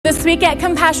This week at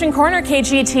Compassion Corner,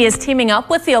 KGT is teaming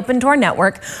up with the Open Door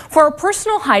Network for a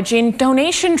personal hygiene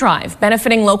donation drive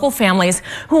benefiting local families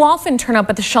who often turn up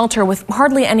at the shelter with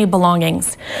hardly any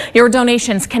belongings. Your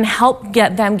donations can help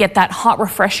get them get that hot,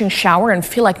 refreshing shower and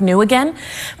feel like new again.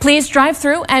 Please drive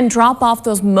through and drop off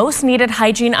those most needed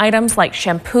hygiene items like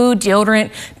shampoo,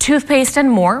 deodorant, toothpaste, and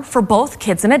more for both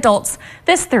kids and adults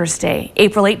this Thursday,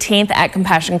 April 18th at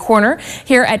Compassion Corner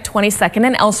here at 22nd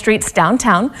and L Streets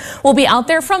downtown. We'll be out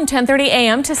there from 10:30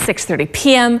 a.m. to 6:30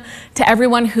 p.m. To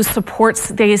everyone who supports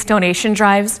these donation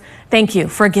drives, thank you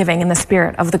for giving in the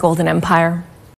spirit of the Golden Empire.